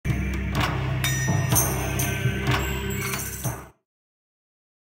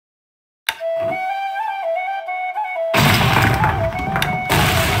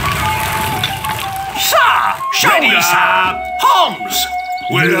sir. Holmes!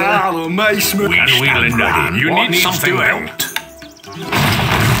 Where are the macemen? Wheedling ready. You need something built.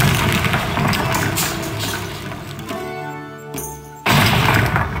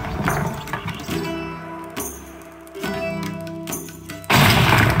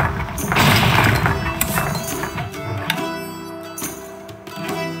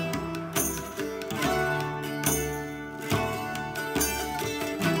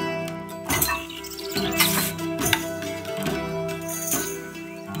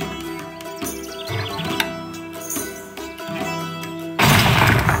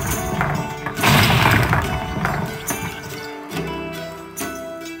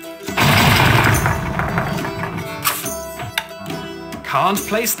 Can't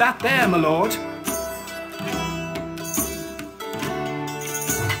place that there, my lord.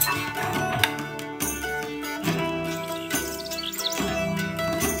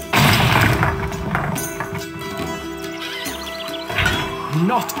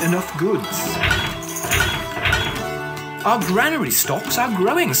 Not enough goods. Our granary stocks are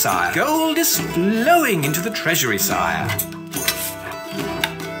growing, sire. Gold is flowing into the treasury, sire.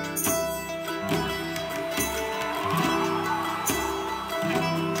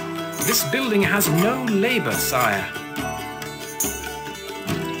 This building has no labor, sire.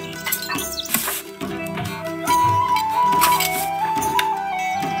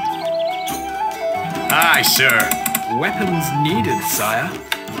 Aye, sir. Weapons needed, sire.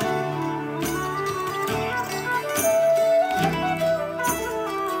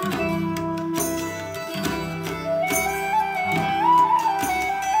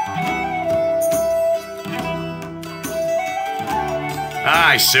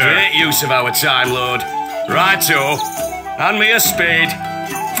 Aye, sir. Great use of our time, Lord. Righto. Hand me a spade.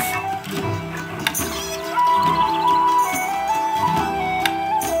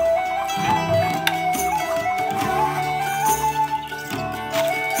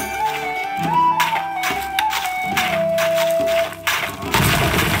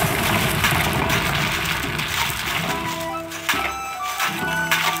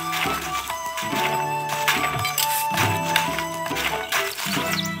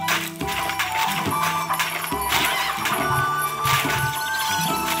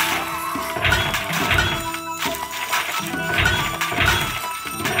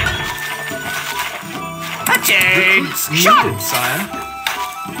 Recruits needed, sire.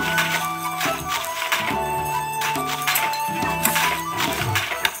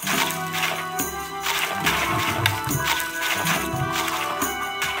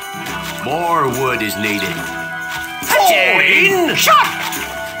 More wood is needed. In! Shot!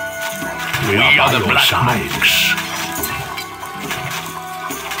 We are the Black Monks.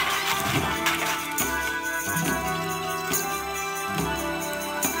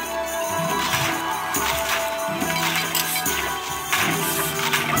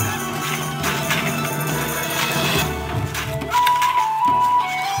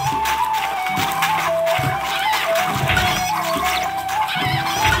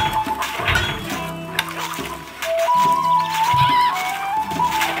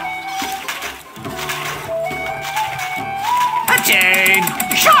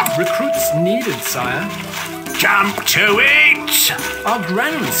 Shot! Recruits needed, sire. Jump to it! Our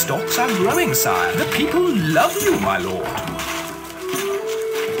granary stocks are growing, sire. The people love you, my lord.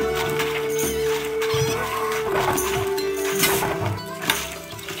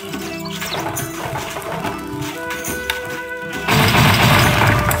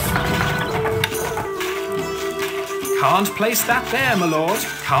 Can't place that there, my lord.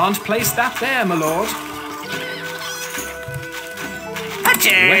 Can't place that there, my lord.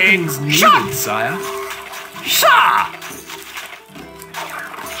 Weapons needed, Shot! sire. Sir!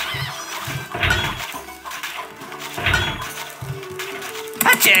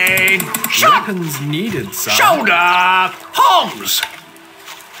 Shot! Weapons needed, sire. Shoulder! Holmes!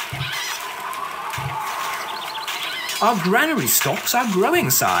 Our granary stocks are growing,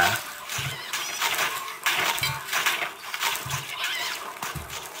 sire.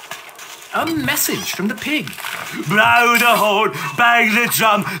 A message from the pig. Blow the horn, bang the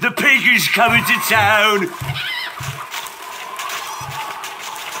drum, the pig is coming to town.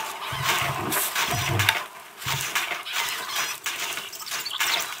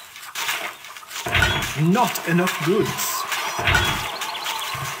 Not enough goods.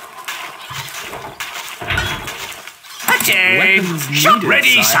 Weapons Shot needed,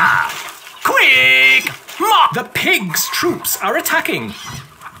 ready, sire. sir. Quick! Mark! The pig's troops are attacking.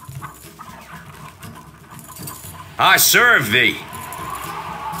 I serve thee.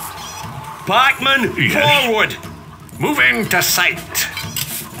 Pikemen, forward! Moving to sight.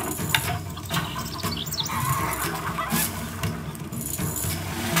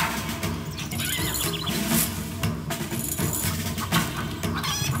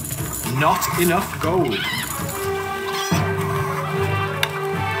 not enough gold.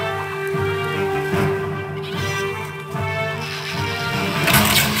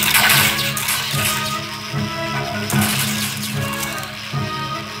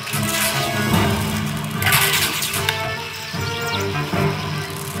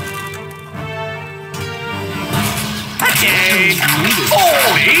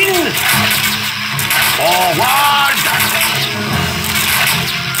 Falling! Forward!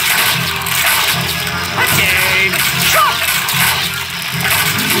 Again! Shot!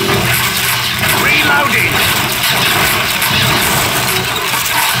 Reloading!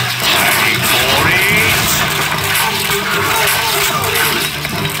 Wait for it!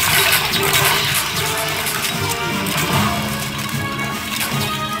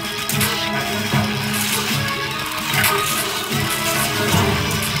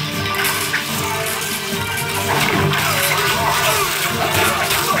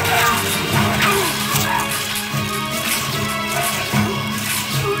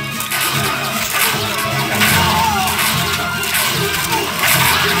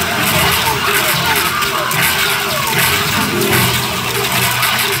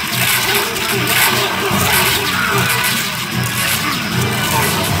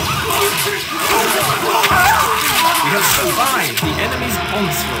 Survive the enemy's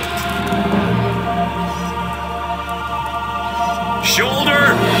onslaught. Shoulder!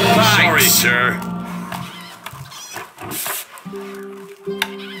 Sorry, sir.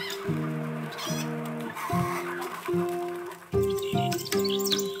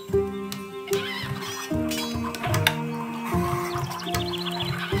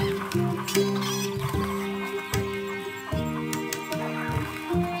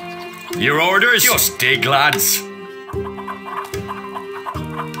 Your orders? Just dig, lads.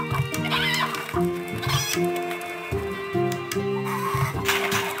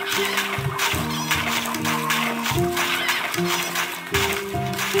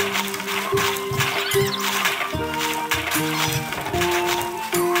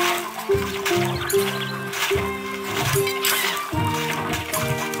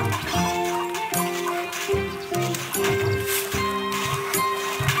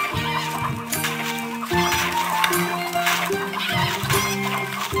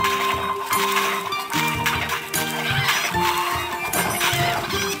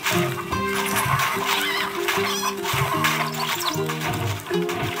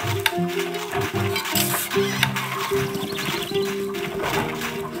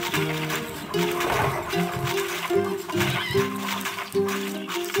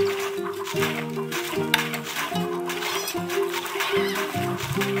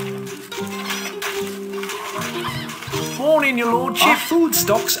 Morning, your lordship. Our food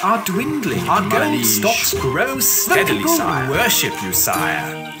stocks are dwindling. Our gold stocks grow steadily, sire. Worship you,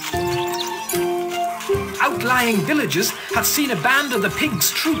 sire. Outlying villagers have seen a band of the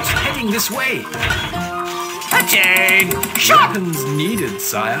pigs' troops heading this way. Attain! Weapons needed,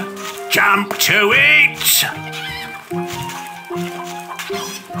 sire. Jump to it!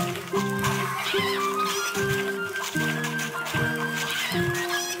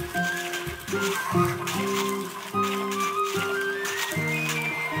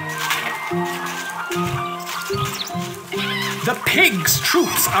 The pigs'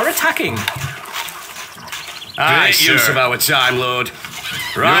 troops are attacking. Aye, sir. Use of our time, Lord.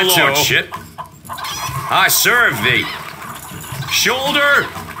 Right, your lordship. I serve thee. Shoulder,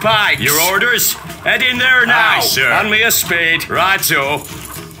 pikes. Your orders? Head in there now. Aye, sir. Hand me a spade. Righto.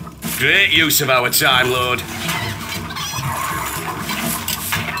 Great use of our time, Lord.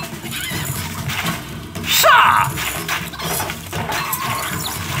 Sir!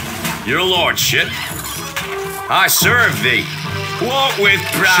 Your lordship. I serve thee. Walk with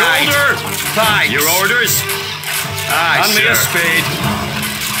pride. Shoulder, pikes. Your orders? Aye, hand me a spade.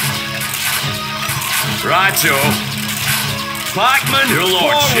 Righto. Pikeman, your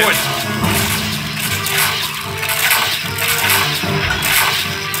lordship. Forward.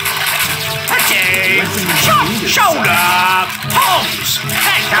 Okay. Shoulder, palms.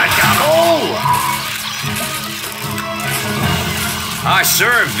 Take a double. I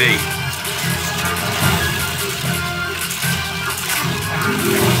serve thee.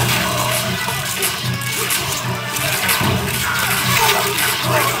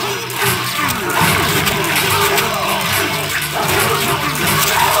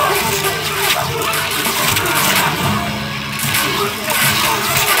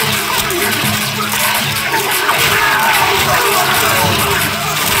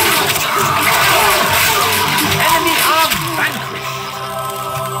 Enemy are vanquished.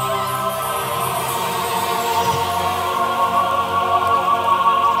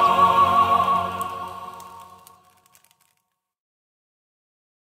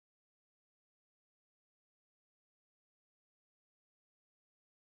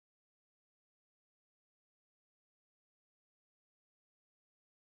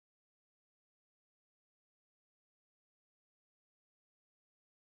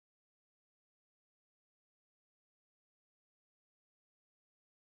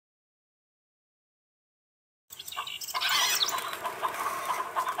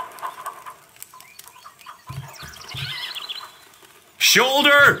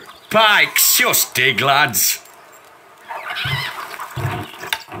 Shoulder, pikes. Just dig, lads.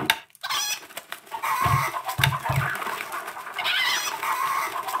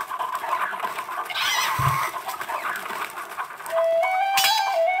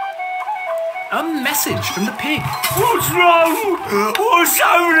 A message from the pig. What's wrong? What's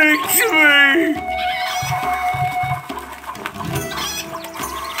happening to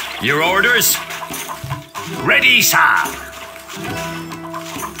me? Your orders? Ready, sir.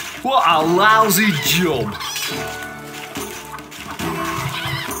 What a lousy job.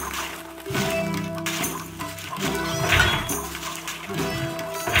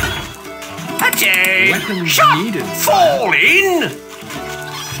 Attain! Weapons Shot! needed, Fall in!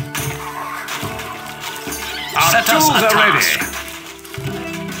 Set us a task.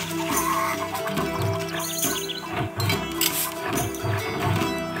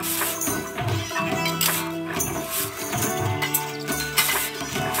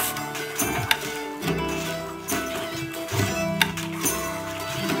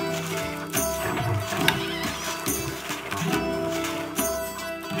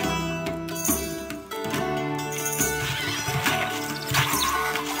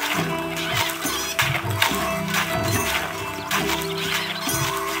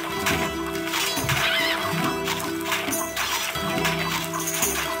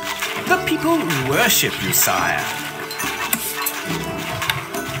 The people worship you, sire.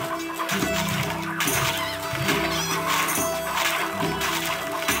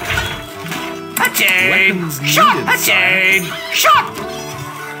 Attain! Weapons Shot! needed, Attain! Shot!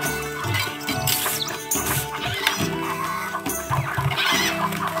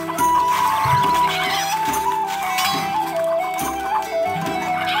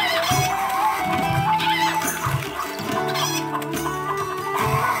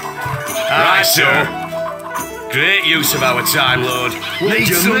 Aye, sir. Great use of our time, Lord. Need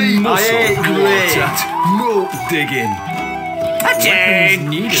some muscle. I ain't great at moat digging. Attain! Weapons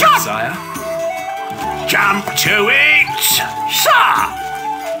needed, Shot! sire. Jump to it! Sir!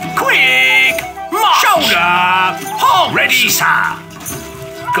 Quick! March! Shoulder! Halt! Ready, sir!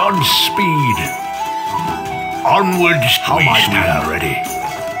 Godspeed. Onwards, we stand ready.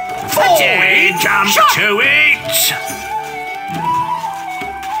 Forward! Jump to it!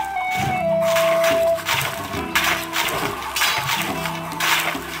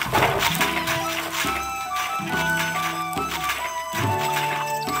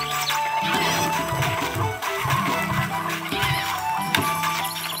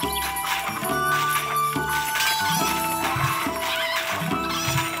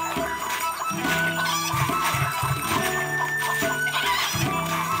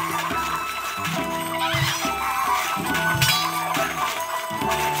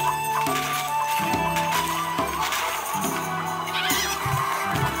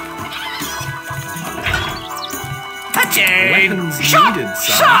 Weapons Shot! needed,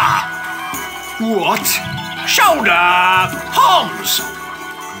 sire. Sir! What? Shoulder! Homs!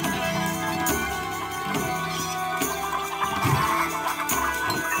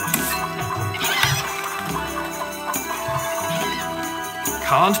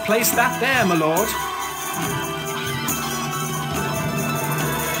 Can't place that there, my lord.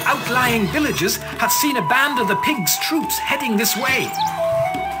 Outlying villagers have seen a band of the pigs' troops heading this way.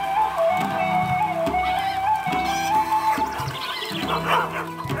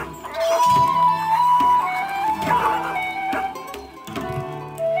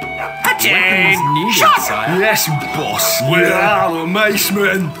 Weapons needed, Shot! sire. Yes, boss. Where are the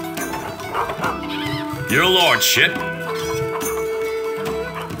macemen? Your lordship.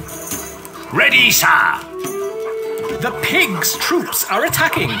 Ready, sir. The pigs' troops are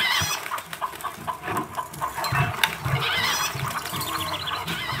attacking.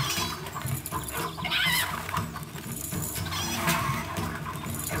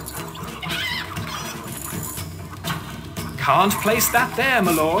 Can't place that there,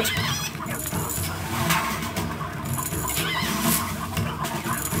 my lord.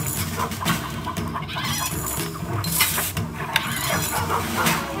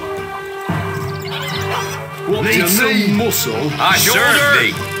 What Need some muscle? I serve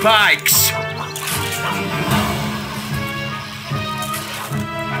thee. Pikes.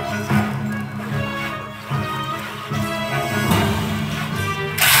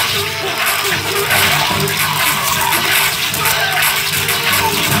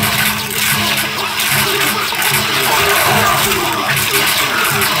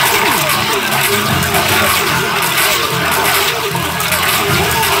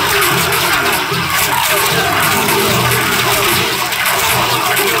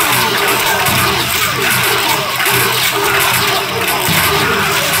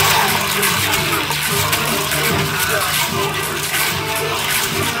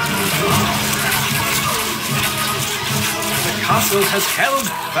 castle has held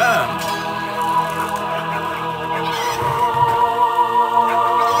firm.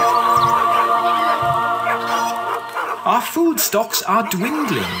 Our food stocks are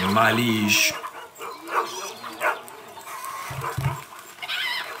dwindling, my liege.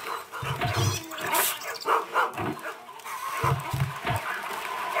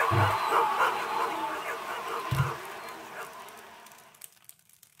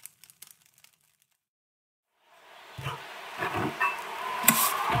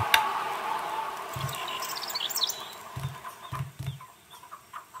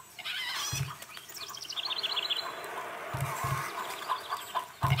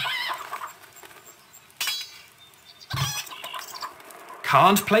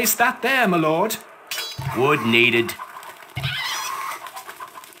 Can't place that there, my lord. Wood needed.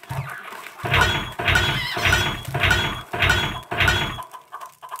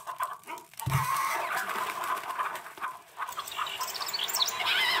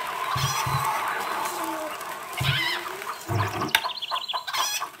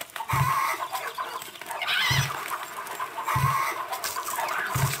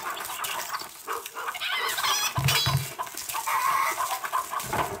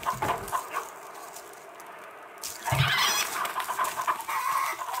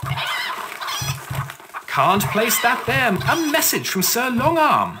 Can't place that there. A message from Sir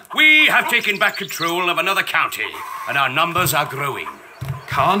Longarm. We have taken back control of another county, and our numbers are growing.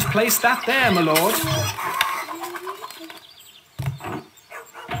 Can't place that there, my lord.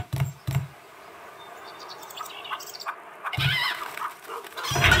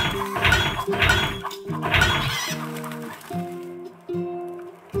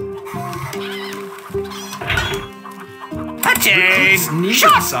 Recruits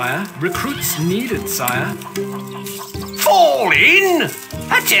needed, sire. Recruits needed, sire. Fall in!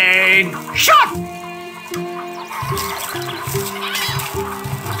 Attain! Shot!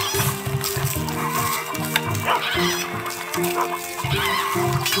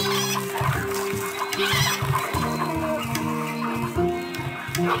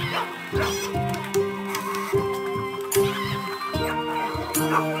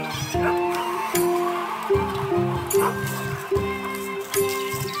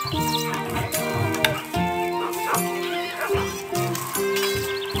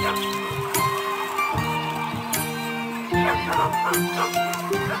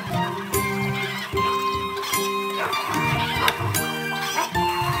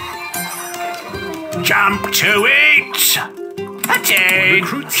 Jump to it! Attain!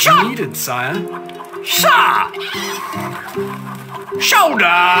 Recruits Shot! needed, sire. Sir! Shoulder!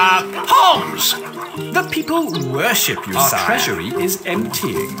 Homs! The people worship you, sire. Our treasury is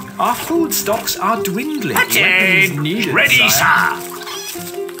emptying. Our food stocks are dwindling. Attain! Weapons needed, Ready, sire. sir!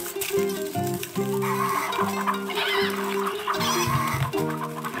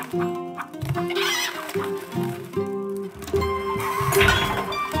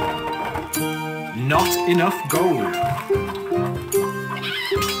 Not enough gold.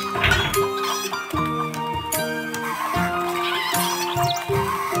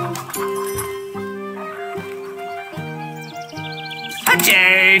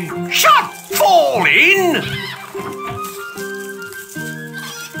 Attain! Shot! Fall in!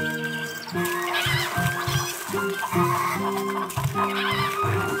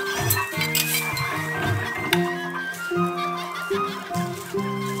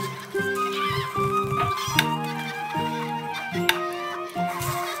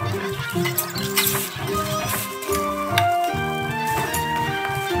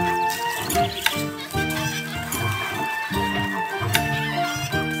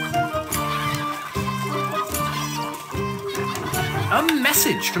 A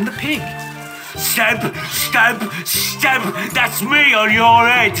message from the pig. Stab, stab, stab! That's me on your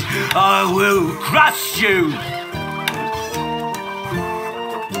head! I will crush you!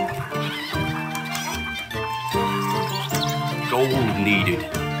 Gold needed.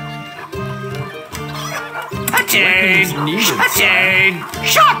 Attain! Needed, Attain!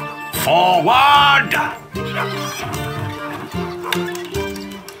 Shot! Forward!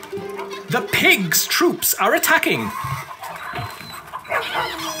 The pig's troops are attacking.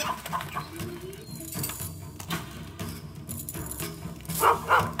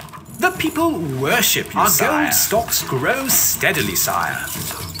 The people worship you, sire. Our gold stocks grow steadily, sire.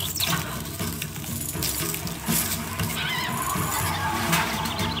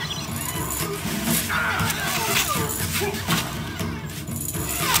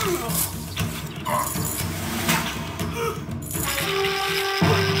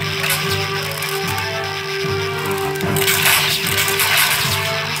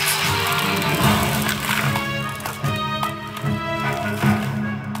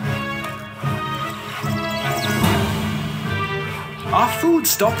 food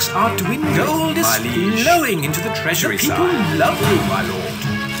stocks are dwindling. Gold is flowing into the treasury side. The people love you, my lord.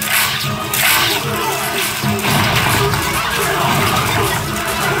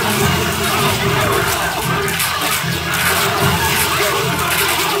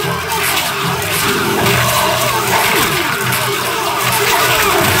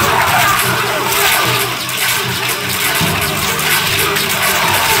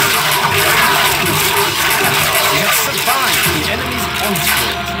 We have survived the enemy's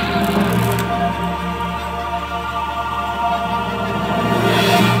onslaught.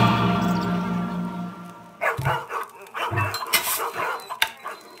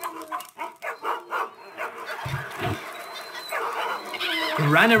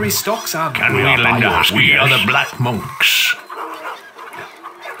 Granary stocks are... Can we lend us? We are the Black Monks.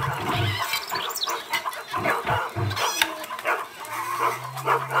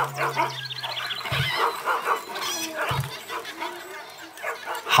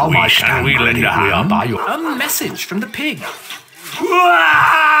 How much can we lend a hand? A message from the pig.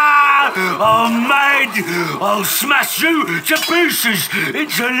 Oh, mate! I'll smash you to pieces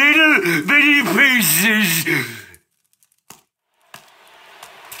into little bitty pieces.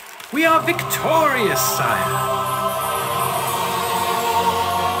 We are victorious, sire.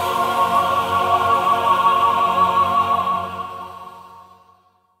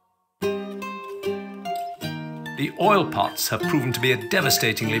 The oil pots have proven to be a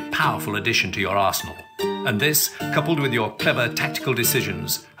devastatingly powerful addition to your arsenal, and this, coupled with your clever tactical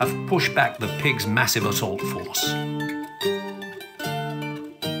decisions, have pushed back the pig's massive assault force.